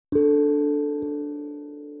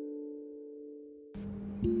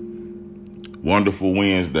Wonderful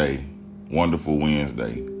Wednesday. Wonderful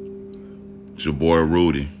Wednesday. It's your boy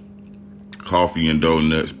Rudy. Coffee and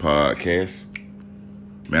Donuts podcast.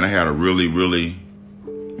 Man, I had a really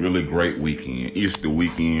great weekend. Easter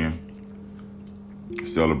weekend.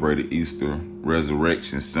 Celebrated Easter.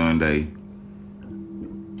 Resurrection Sunday.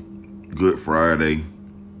 Good Friday.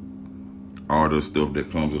 All the stuff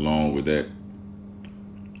that comes along with that.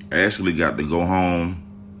 I actually got to go home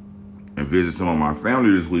and visit some of my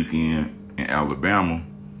family this weekend in Alabama,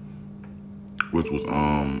 which was,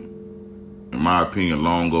 in my opinion,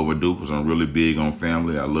 long overdue because I'm really big on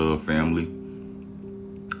family. I love family.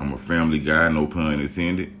 I'm a family guy, no pun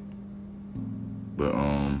intended. But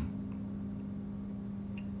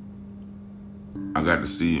I got to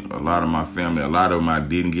see a lot of my family. A lot of them I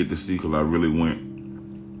didn't get to see because I really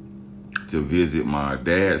went to visit my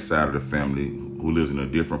dad's side of the family who lives in a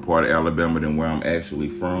different part of Alabama than where I'm actually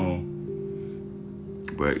from.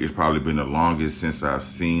 But it's probably been the longest since I've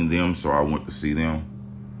seen them, so I went to see them.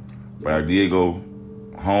 But I did go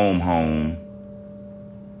home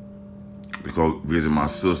to go visit my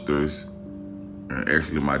sisters. And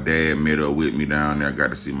actually, my dad met up with me down there. I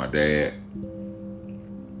got to see my dad.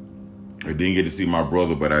 I didn't get to see my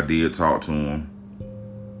brother, but I did talk to him.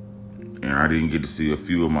 And I didn't get to see a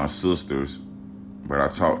few of my sisters, but I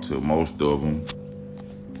talked to most of them.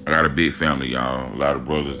 I got a big family, y'all. A lot of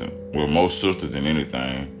brothers, more sisters than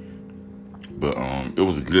anything. But it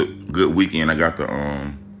was a good weekend. I got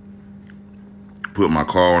to put my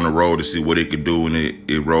car on the road to see what it could do, and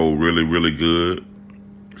it rolled really good.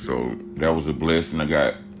 So that was a blessing. I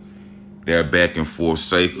got there back and forth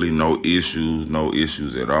safely, no issues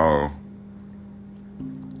at all.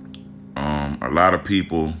 A lot of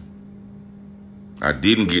people I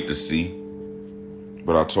didn't get to see,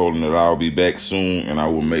 but I told them that I'll be back soon and I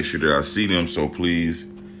will make sure that I see them. So please,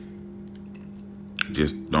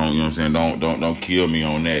 just don't, you know what I'm saying? Don't kill me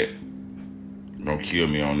on that. Don't kill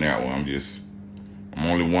me on that one. I'm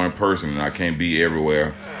only one person and I can't be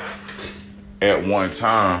everywhere at one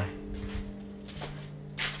time.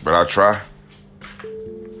 But I try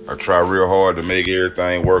real hard to make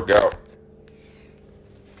everything work out.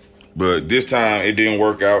 But this time it didn't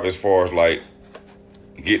work out as far as like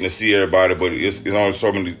getting to see everybody, but it's only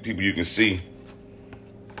so many people you can see.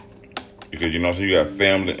 Because, so you got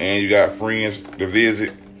family and you got friends to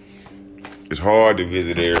visit. It's hard to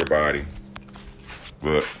visit everybody.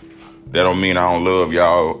 But that don't mean I don't love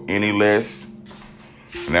y'all any less.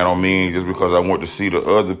 And that don't mean just because I want to see the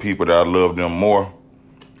other people that I love them more.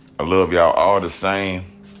 I love y'all all the same.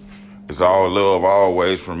 It's all love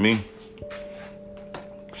always from me.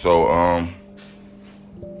 So,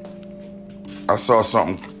 I saw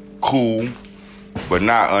something cool, but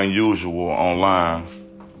not unusual online.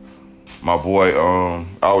 My boy, I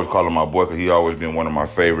always call him my boy because he always been one of my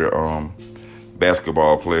favorite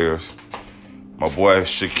basketball players. My boy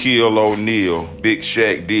Shaquille O'Neal, Big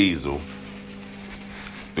Shaq Diesel,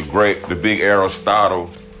 the big Aristotle,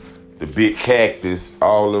 the big Cactus,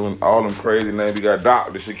 all them crazy names. We got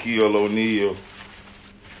Dr. Shaquille O'Neal.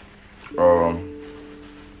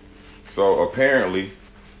 So apparently,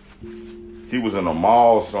 he was in a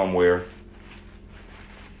mall somewhere,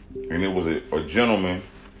 and it was a gentleman.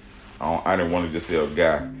 I didn't want to just say a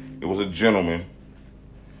guy. It was a gentleman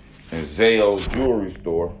in Zales jewelry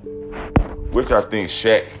store, which I think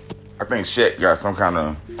Shaq got some kind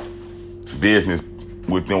of business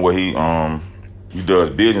with them where he does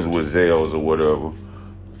business with Zales or whatever,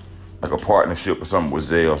 like a partnership or something with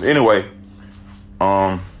Zales. Anyway,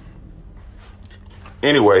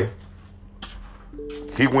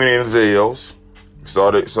 he went in Zales,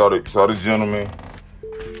 saw the gentleman.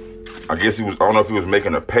 I guess I don't know if he was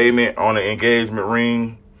making a payment on the engagement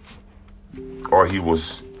ring or he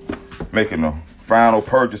was making a final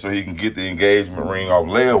purchase so he can get the engagement ring off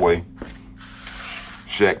layaway.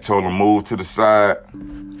 Shaq told him move to the side.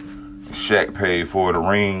 Shaq paid for the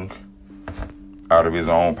ring out of his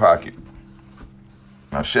own pocket.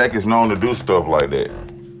 Now Shaq is known to do stuff like that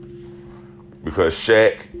because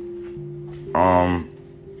Shaq,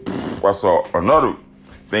 I saw another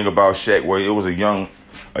thing about Shaq where it was a young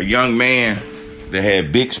man that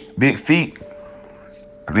had big feet.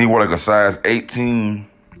 I think he was like a size 18,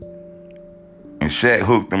 and Shaq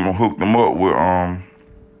hooked him up with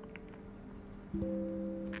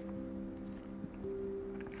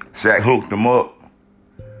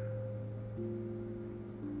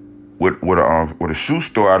with a shoe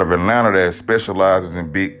store out of Atlanta that specializes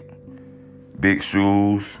in big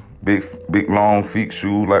shoes, big long feet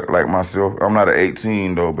shoes like myself. I'm not an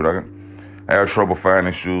 18 though, but I had trouble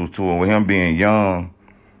finding shoes too. And with him being young,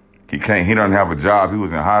 he doesn't have a job. He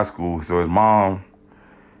was in high school, so his mom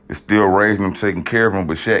is still raising them, taking care of them.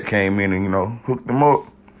 But Shaq came in and, hooked them up.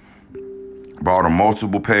 Bought him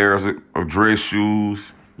multiple pairs of dress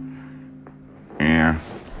shoes. And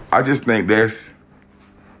I just think that's,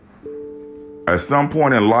 at some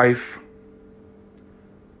point in life,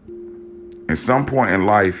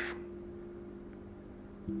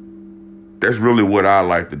 that's really what I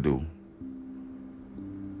like to do.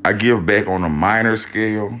 I give back on a minor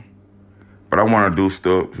scale, but I want to do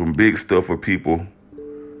some big stuff for people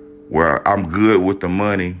where I'm good with the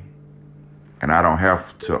money and I don't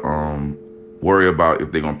have to worry about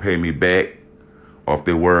if they're going to pay me back, or if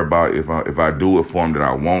they worry about if I do it for them that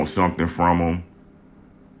I want something from them.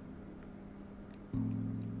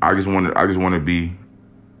 I just want to be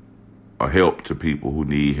a help to people who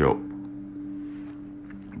need help.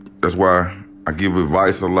 That's why I give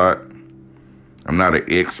advice a lot. I'm not an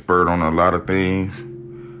expert on a lot of things,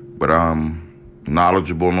 but I'm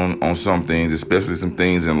knowledgeable on some things, especially some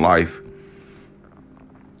things in life.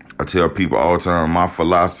 I tell people all the time, my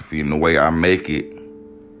philosophy and the way I make it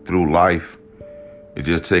through life is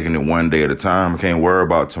just taking it one day at a time. I can't worry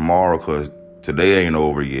about tomorrow because today ain't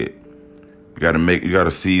over yet. You got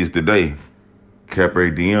to seize the day.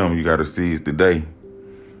 Carpe diem, you got to seize the day.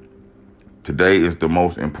 Today is the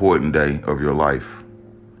most important day of your life.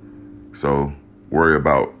 So worry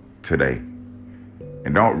about today.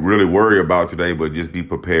 And don't really worry about today, but just be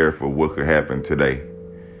prepared for what could happen today.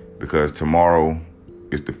 Because tomorrow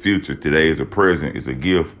is the future. Today is a present. It's a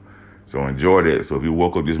gift. So enjoy that. So if you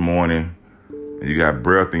woke up this morning and you got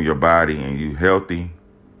breath in your body and you healthy,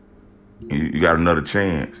 you got another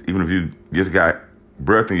chance. Even if you just got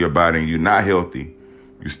breath in your body and you're not healthy,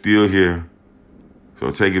 you're still here. So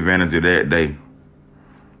take advantage of that day.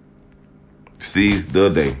 Seize the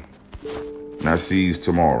day. Not seize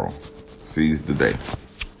tomorrow. Seize the day.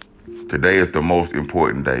 Today is the most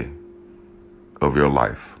important day of your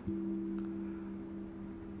life.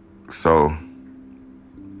 So,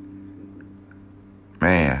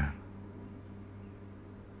 man,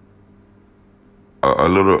 a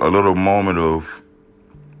little moment of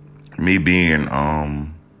me being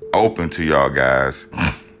open to y'all guys.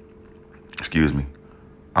 Excuse me.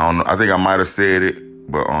 I don't know. I think I might have said it,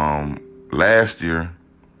 but last year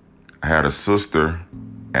I had a sister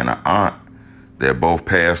and an aunt that both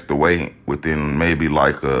passed away within maybe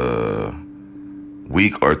like a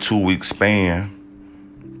week or 2 week span.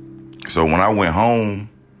 So when I went home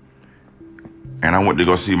and I went to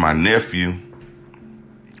go see my nephew,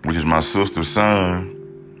 which is my sister's son,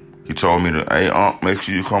 he told me, hey, Aunt, make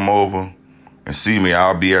sure you come over and see me.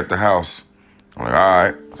 I'll be at the house. I'm like, all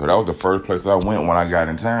right. So that was the first place I went when I got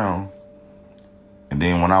in town. And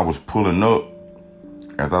then when I was pulling up,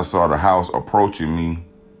 as I saw the house approaching me,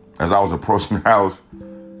 as I was approaching the house,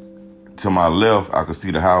 to my left, I could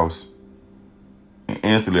see the house. And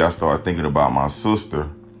instantly I started thinking about my sister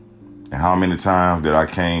and how many times that I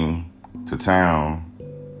came to town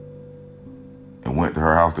and went to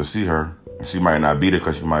her house to see her. And she might not be there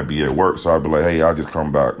because she might be at work. So I'd be like, hey, I'll just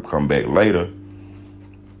come back later.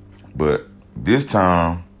 But this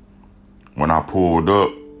time, when I pulled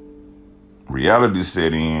up, reality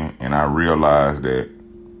set in and I realized that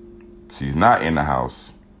she's not in the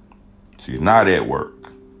house. She's not at work.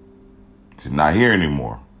 She's not here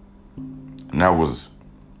anymore. And that was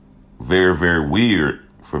very, very weird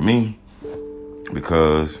for me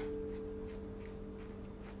because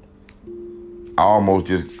I almost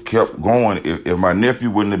just kept going. If my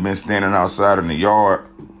nephew wouldn't have been standing outside in the yard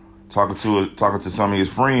talking to some of his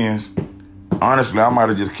friends, honestly, I might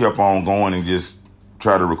have just kept on going and just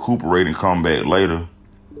try to recuperate and come back later.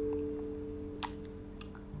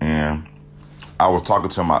 And I was talking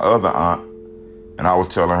to my other aunt, and I was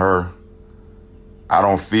telling her, I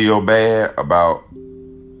don't feel bad about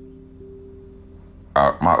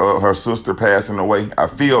her sister passing away. I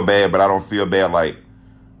feel bad, but I don't feel bad like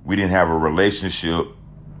we didn't have a relationship,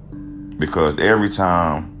 because every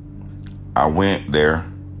time I went there,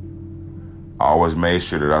 I always made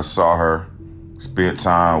sure that I saw her, spent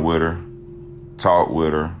time with her, talked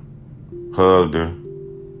with her, hugged her,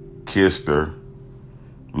 kissed her,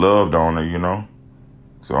 loved on her,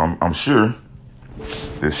 So I'm sure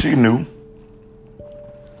that she knew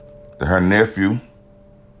that her nephew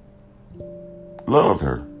loved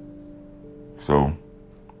her. So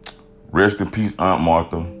rest in peace, Aunt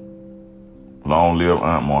Martha. Long live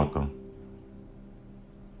Aunt Martha.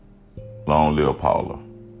 Long live Paula.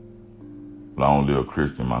 Long live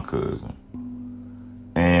Christian, my cousin.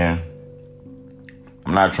 And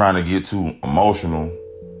I'm not trying to get too emotional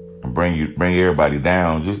and bring everybody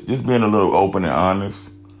down. Just being a little open and honest,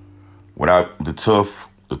 without the tough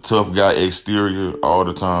guy exterior all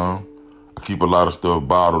the time. I keep a lot of stuff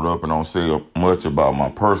bottled up and don't say much about my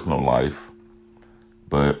personal life.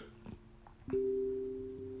 But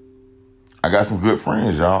I got some good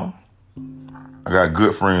friends, y'all. I got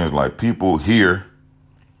good friends, like people here.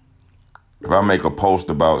 If I make a post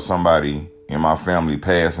about somebody in my family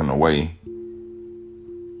passing away,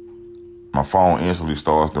 my phone instantly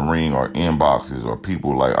starts to ring, or inboxes, or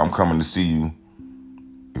people like, I'm coming to see you.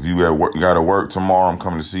 If you got to work tomorrow, I'm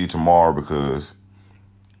coming to see you tomorrow because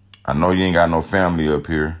I know you ain't got no family up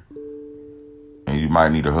here and you might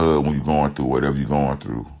need a hug when you're going through whatever you're going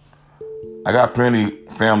through. I got plenty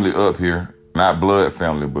family up here, not blood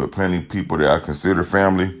family, but plenty of people that I consider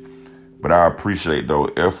family. But I appreciate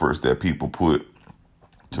those efforts that people put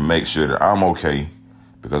to make sure that I'm okay,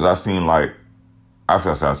 because I feel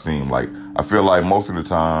like most of the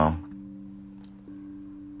time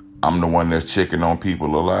I'm the one that's checking on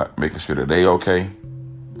people a lot, making sure that they okay,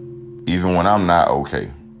 even when I'm not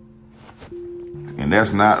okay. And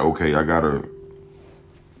that's not okay. I gotta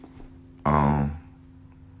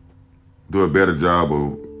do a better job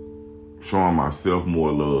of showing myself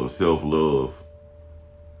more love, self-love,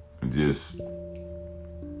 and just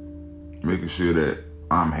making sure that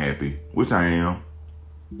I'm happy, which I am.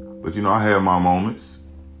 But I have my moments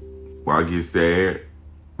where I get sad,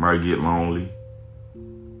 where I get lonely,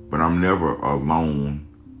 but I'm never alone.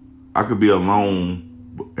 I could be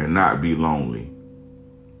alone and not be lonely,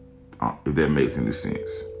 if that makes any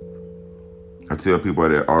sense. I tell people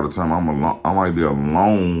that all the time. I'm alone. I might be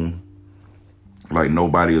alone, like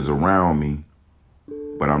nobody is around me,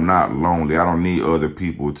 but I'm not lonely. I don't need other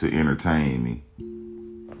people to entertain me,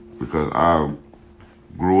 because I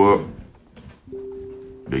grew up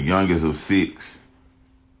the youngest of 6,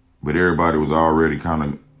 but everybody was already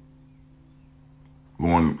kind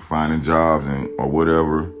of finding jobs or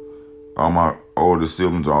whatever. All my older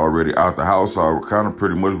siblings are already out the house, so I kind of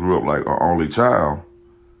pretty much grew up like an only child,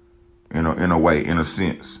 in a way, in a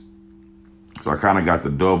sense. So I kind of got the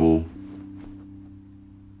double,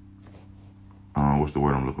 what's the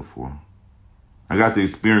word I'm looking for? I got to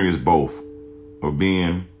experience both of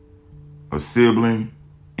being a sibling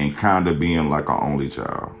and kind of being like an only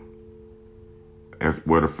child.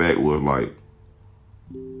 Where the fact was, like,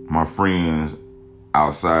 my friends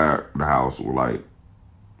outside the house were like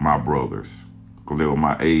my brothers, because they were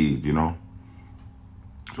my age,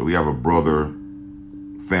 So we have a brother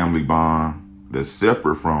family bond that's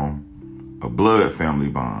separate from a blood family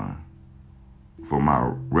bond for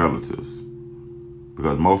my relatives,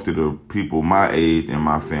 because most of the people my age in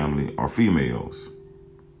my family are females.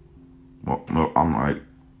 Well, no, I'm like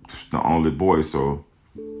the only boy, so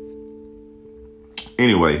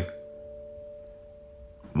anyway,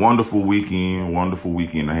 wonderful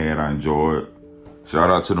weekend I had. I enjoyed. Shout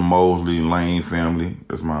out to the Mosley Lane family.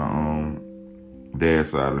 That's my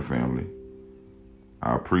dad's side of the family.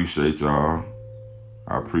 I appreciate y'all.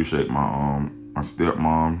 I appreciate my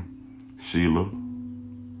stepmom, Sheila,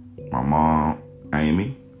 my mom,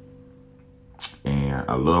 Amy, and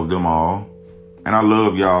I love them all, and I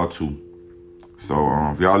love y'all too. So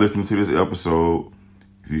if y'all listening to this episode,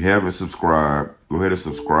 if you haven't subscribed, go ahead and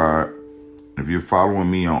subscribe. If you're following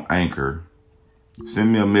me on Anchor,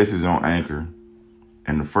 send me a message on Anchor.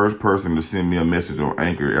 And the first person to send me a message on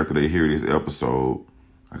Anchor after they hear this episode,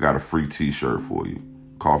 I got a free t-shirt for you.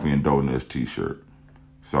 Coffee and Donuts t-shirt.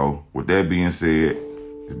 So with that being said,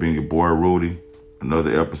 it's been your boy Rudy.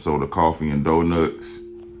 Another episode of Coffee and Donuts.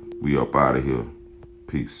 We up out of here.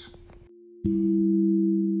 Peace.